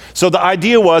 So the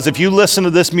idea was if you listen to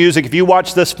this music, if you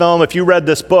watch this film, if you read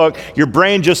this book, your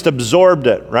brain just absorbed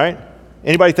it, right?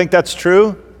 Anybody think that's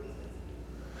true?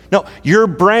 No, your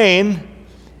brain,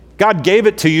 God gave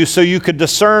it to you so you could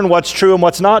discern what's true and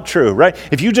what's not true, right?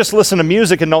 If you just listen to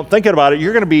music and don't think about it,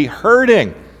 you're going to be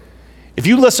hurting. If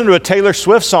you listen to a Taylor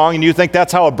Swift song and you think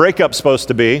that's how a breakup's supposed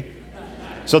to be,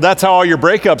 so that's how all your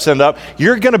breakups end up,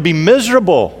 you're going to be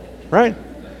miserable, right?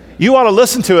 You ought to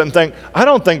listen to it and think, I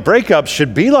don't think breakups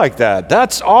should be like that.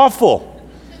 That's awful.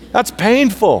 That's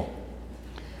painful.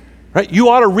 Right? You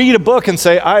ought to read a book and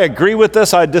say, I agree with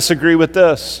this, I disagree with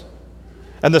this.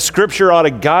 And the scripture ought to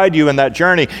guide you in that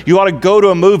journey. You ought to go to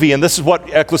a movie, and this is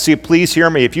what, Ecclesia, please hear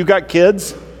me. If you got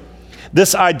kids,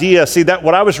 this idea, see, that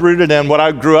what I was rooted in, what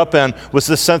I grew up in, was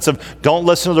this sense of don't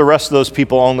listen to the rest of those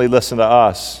people, only listen to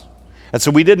us. And so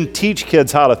we didn't teach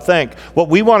kids how to think. What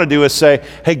we want to do is say,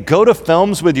 hey, go to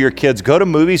films with your kids, go to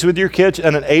movies with your kids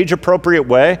in an age-appropriate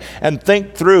way, and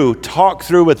think through, talk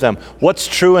through with them. What's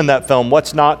true in that film?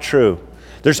 What's not true?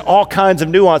 There's all kinds of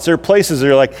nuance. There are places that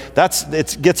are like,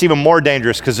 it gets even more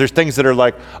dangerous because there's things that are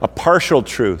like a partial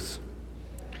truth.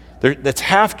 It's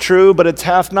half true, but it's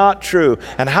half not true.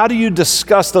 And how do you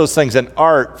discuss those things in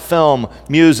art, film,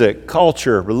 music,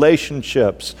 culture,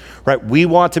 relationships, right? We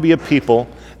want to be a people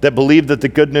that believe that the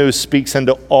good news speaks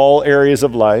into all areas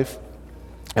of life.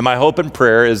 And my hope and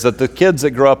prayer is that the kids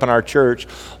that grow up in our church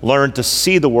learn to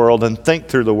see the world and think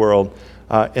through the world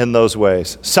in those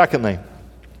ways. Secondly,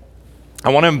 I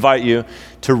want to invite you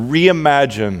to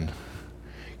reimagine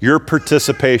your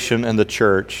participation in the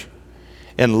church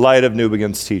in light of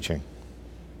Newbigin's teaching.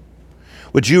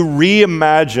 Would you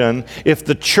reimagine if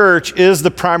the church is the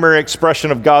primary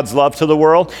expression of God's love to the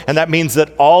world, and that means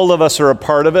that all of us are a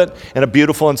part of it in a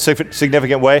beautiful and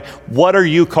significant way? What are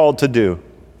you called to do?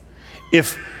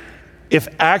 If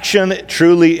action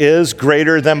truly is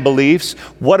greater than beliefs,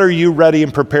 what are you ready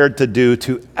and prepared to do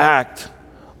to act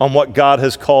on what God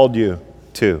has called you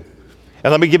to?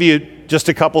 And let me give you just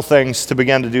a couple things to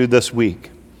begin to do this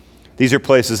week. These are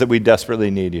places that we desperately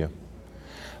need you.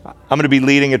 I'm going to be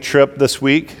leading a trip this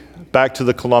week back to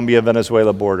the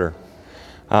Colombia-Venezuela border.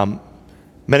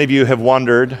 Many of you have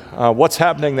wondered, what's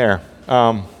happening there?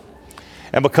 And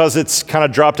because it's kind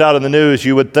of dropped out of the news,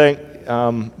 you would think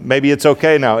maybe it's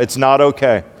okay now. It's not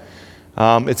okay.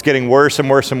 It's getting worse and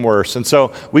worse and worse. And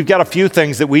so we've got a few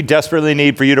things that we desperately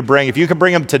need for you to bring. If you could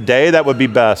bring them today, that would be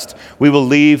best. We will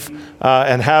leave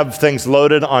and have things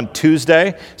loaded on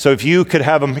Tuesday. So if you could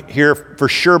have them here for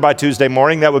sure by Tuesday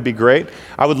morning, that would be great.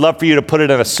 I would love for you to put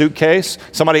it in a suitcase.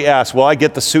 Somebody asked, will I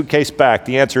get the suitcase back?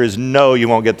 The answer is no, you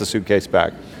won't get the suitcase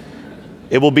back.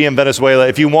 It will be in Venezuela.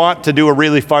 If you want to do a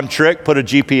really fun trick, put a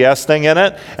GPS thing in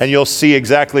it, and you'll see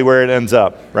exactly where it ends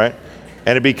up, right? And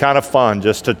it'd be kind of fun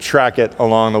just to track it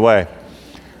along the way.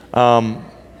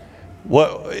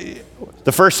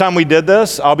 The first time we did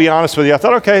this, I'll be honest with you, I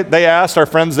thought, okay, they asked, our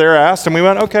friends there asked, and we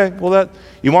went, okay, well,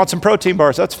 you want some protein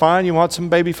bars? That's fine. You want some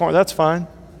baby formula? That's fine.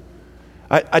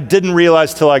 I didn't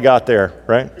realize till I got there,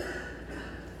 right?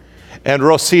 And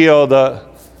Rocio,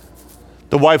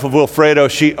 the wife of Wilfredo,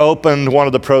 she opened one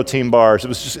of the protein bars. It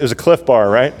was a Cliff Bar,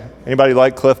 right? Anybody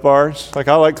like Cliff Bars? Like,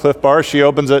 I like Cliff Bars. She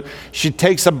opens it. She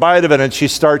takes a bite of it, and she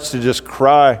starts to just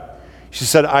cry. She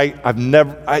said,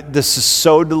 this is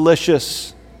so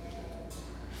delicious.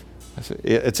 I said,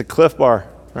 it's a Cliff Bar,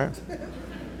 right?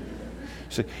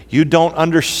 She said, you don't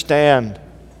understand.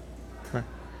 Right?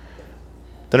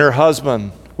 Then her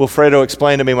husband, Wilfredo,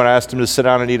 explained to me when I asked him to sit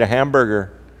down and eat a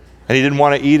hamburger. And he didn't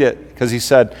want to eat it because he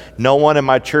said, no one in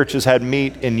my church has had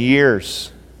meat in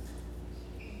years.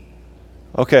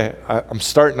 Okay, I'm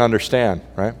starting to understand,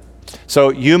 right?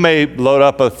 So you may load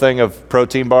up a thing of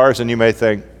protein bars and you may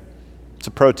think, it's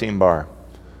a protein bar.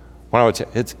 When I would say,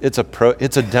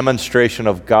 it's a demonstration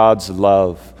of God's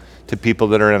love to people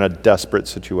that are in a desperate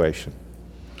situation.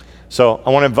 So I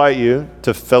want to invite you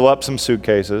to fill up some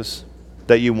suitcases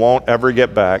that you won't ever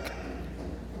get back.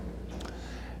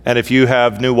 And if you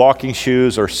have new walking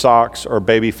shoes or socks or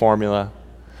baby formula,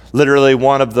 literally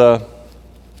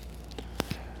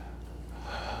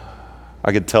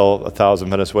I could tell 1,000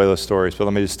 Venezuela stories, but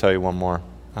let me just tell you one more.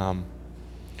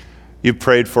 You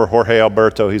prayed for Jorge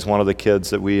Alberto. He's one of the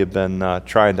kids that we have been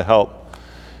trying to help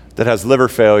that has liver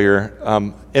failure.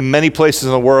 In many places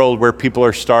in the world where people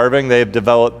are starving, they have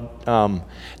developed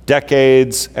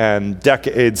decades and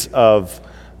decades of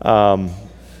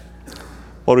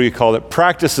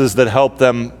practices that help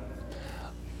them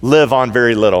live on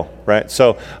very little, right?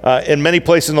 So in many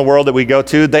places in the world that we go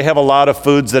to, they have a lot of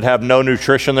foods that have no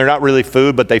nutrition. They're not really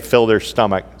food, but they fill their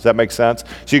stomach. Does that make sense?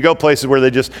 So you go places where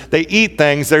they eat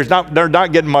things, they're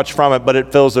not getting much from it, but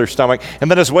it fills their stomach. In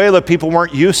Venezuela, people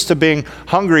weren't used to being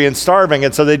hungry and starving,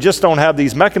 and so they just don't have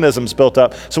these mechanisms built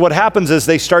up. So what happens is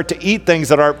they start to eat things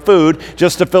that aren't food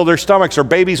just to fill their stomachs, or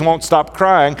babies won't stop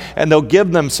crying, and they'll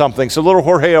give them something. So little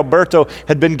Jorge Alberto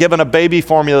had been given a baby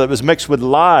formula that was mixed with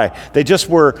lye. They just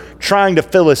were trying to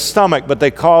fill his stomach, but they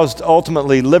caused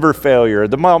ultimately liver failure.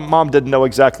 The mom didn't know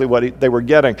exactly what they were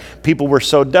getting. People were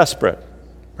so desperate,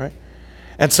 right?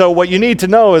 And so what you need to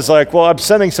know is like, well, I'm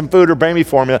sending some food or baby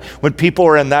formula. When people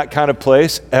are in that kind of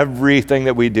place, everything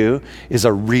that we do is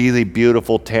a really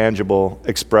beautiful, tangible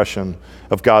expression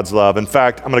of God's love. In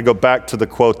fact, I'm going to go back to the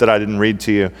quote that I didn't read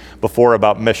to you before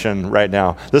about mission right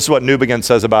now. This is what Newbigin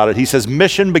says about it. He says,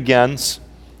 mission begins.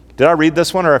 Did I read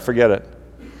this one or I forget it?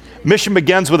 Mission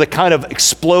begins with a kind of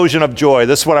explosion of joy.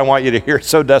 This is what I want you to hear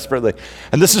so desperately.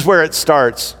 And this is where it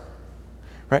starts,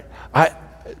 right?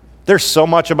 There's so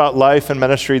much about life and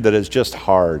ministry that is just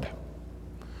hard.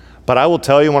 But I will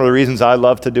tell you, one of the reasons I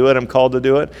love to do it, I'm called to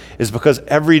do it, is because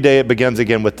every day it begins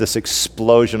again with this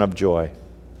explosion of joy.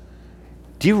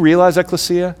 Do you realize,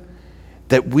 Ecclesia,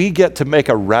 that we get to make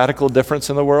a radical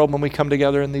difference in the world when we come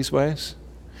together in these ways?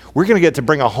 We're going to get to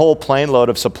bring a whole plane load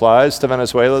of supplies to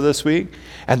Venezuela this week,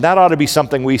 and that ought to be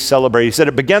something we celebrate. He said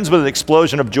it begins with an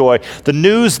explosion of joy. The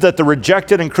news that the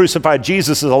rejected and crucified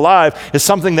Jesus is alive is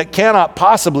something that cannot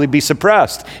possibly be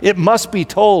suppressed. It must be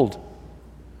told.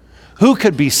 Who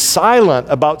could be silent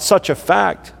about such a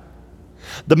fact?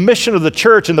 The mission of the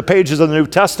church in the pages of the New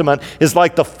Testament is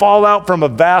like the fallout from a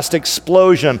vast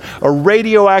explosion, a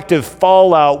radioactive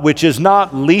fallout which is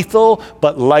not lethal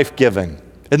but life-giving.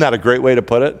 Isn't that a great way to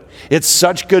put it? It's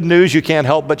such good news you can't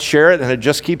help but share it, and it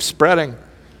just keeps spreading.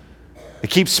 It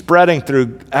keeps spreading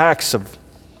through acts of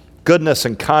goodness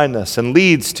and kindness and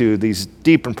leads to these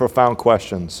deep and profound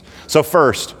questions. So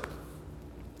first,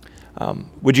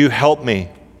 would you help me?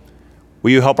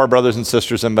 Will you help our brothers and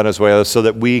sisters in Venezuela so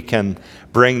that we can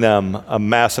bring them a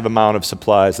massive amount of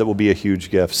supplies that will be a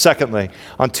huge gift? Secondly,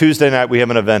 on Tuesday night, we have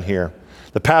an event here.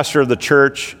 The pastor of the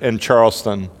church in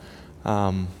Charleston,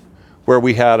 where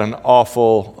we had an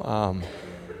awful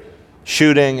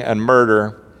shooting and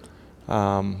murder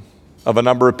of a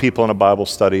number of people in a Bible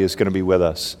study, is going to be with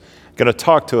us. Going to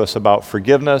talk to us about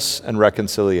forgiveness and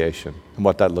reconciliation and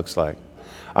what that looks like.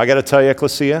 I got to tell you,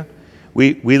 Ecclesia,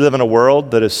 we live in a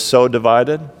world that is so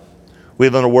divided. We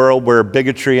live in a world where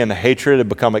bigotry and hatred have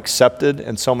become accepted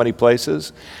in so many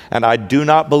places. And I do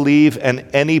not believe in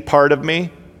any part of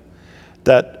me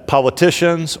that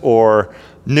politicians or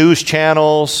news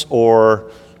channels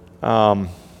or I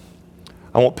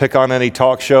won't pick on any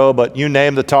talk show, but you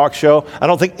name the talk show, I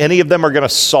don't think any of them are going to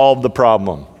solve the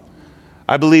problem.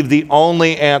 I believe the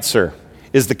only answer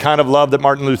is the kind of love that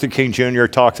Martin Luther King Jr.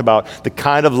 talks about, the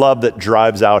kind of love that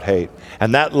drives out hate.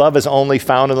 And that love is only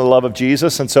found in the love of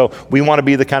Jesus. And so we want to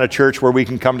be the kind of church where we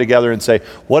can come together and say,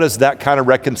 what does that kind of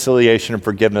reconciliation and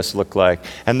forgiveness look like?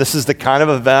 And this is the kind of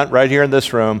event right here in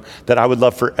this room that I would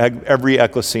love for every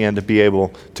Ecclesian to be able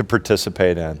to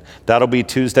participate in. That'll be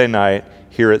Tuesday night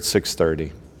here at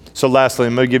 6:30. So lastly,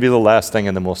 I'm going to give you the last thing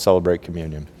and then we'll celebrate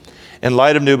communion. In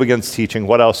light of Newbigin's teaching,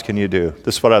 what else can you do?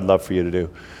 This is what I'd love for you to do.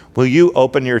 Will you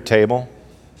open your table?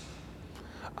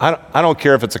 I don't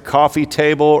care if it's a coffee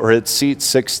table or it's seat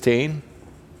 16,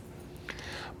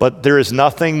 but there is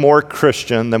nothing more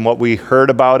Christian than what we heard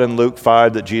about in Luke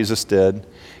 5 that Jesus did,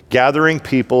 gathering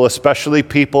people, especially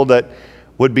people that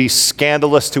would be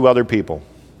scandalous to other people,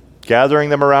 gathering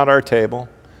them around our table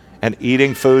and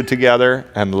eating food together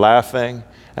and laughing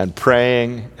and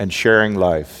praying and sharing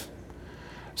life.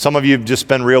 Some of you have just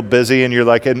been real busy and you're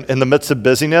like in the midst of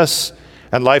busyness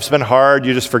and life's been hard,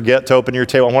 you just forget to open your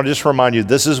table. I want to just remind you,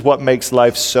 this is what makes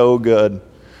life so good.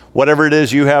 Whatever it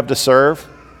is you have to serve,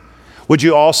 would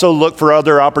you also look for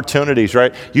other opportunities,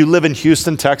 right? You live in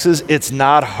Houston, Texas. It's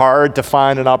not hard to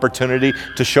find an opportunity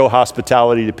to show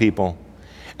hospitality to people.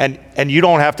 And you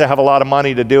don't have to have a lot of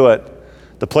money to do it.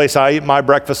 The place I eat my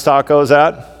breakfast tacos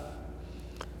at,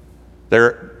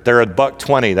 they're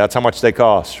 $1.20. That's how much they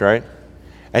cost, right?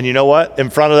 And you know what? In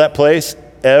front of that place,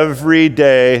 every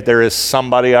day there is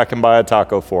somebody I can buy a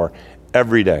taco for.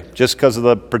 Every day. Just because of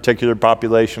the particular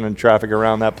population and traffic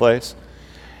around that place.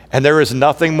 And there is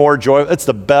nothing more joyful. It's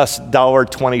the best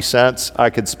 $1.20 I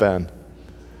could spend.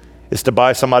 Is to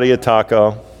buy somebody a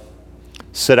taco,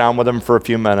 sit down with them for a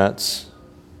few minutes,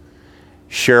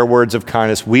 share words of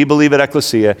kindness. We believe at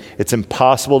Ecclesia, it's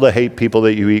impossible to hate people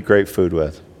that you eat great food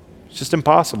with. It's just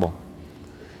impossible.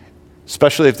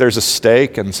 Especially if there's a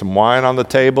steak and some wine on the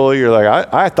table. You're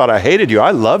like, I thought I hated you.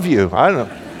 I love you. I don't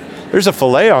know. There's a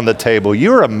filet on the table.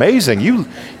 You're amazing. You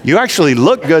actually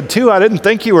look good too. I didn't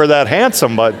think you were that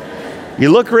handsome, but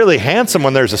you look really handsome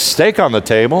when there's a steak on the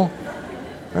table.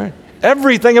 Right?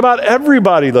 Everything about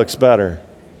everybody looks better.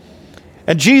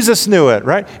 And Jesus knew it,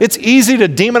 right? It's easy to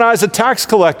demonize a tax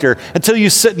collector until you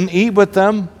sit and eat with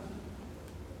them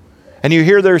and you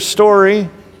hear their story.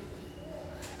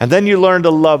 And then you learn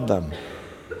to love them.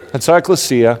 And so,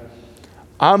 Ecclesia,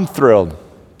 I'm thrilled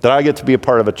that I get to be a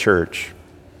part of a church.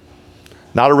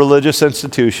 Not a religious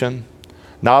institution,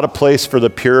 not a place for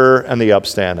the pure and the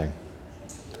upstanding.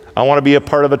 I want to be a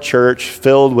part of a church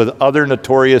filled with other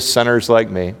notorious sinners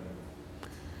like me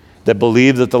that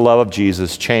believe that the love of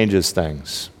Jesus changes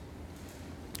things.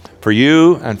 For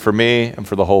you and for me and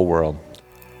for the whole world.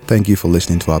 Thank you for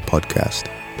listening to our podcast.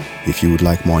 If you would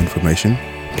like more information,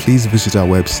 please visit our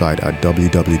website at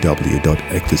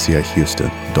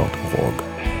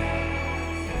www.ecclesiahouston.org.